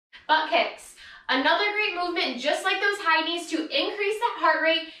butt kicks. Another great movement, just like those high knees, to increase that heart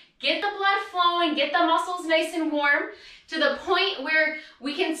rate, get the blood flowing, get the muscles nice and warm to the point where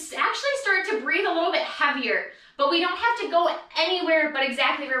we can actually start to breathe a little bit heavier, but we don't have to go anywhere but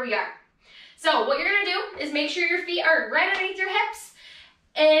exactly where we are. So what you're gonna do is make sure your feet are right underneath your hips,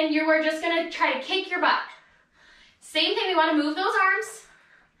 and you are just gonna try to kick your butt. Same thing, we wanna move those arms.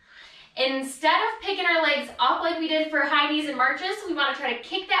 Instead of picking our legs up like we did for high knees and marches, we wanna try to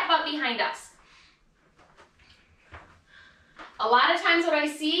kick that butt behind us. A lot of times what I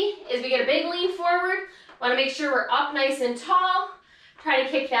see is we get a big lean forward, want to make sure we're up nice and tall, try to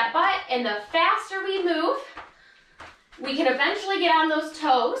kick that butt, and the faster we move, we can eventually get on those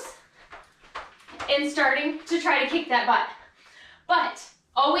toes and starting to try to kick that butt. But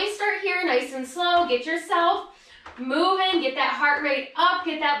always start here nice and slow, get yourself moving, get that heart rate up,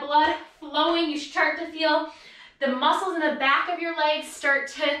 get that blood flowing. You start to feel the muscles in the back of your legs start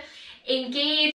to engage.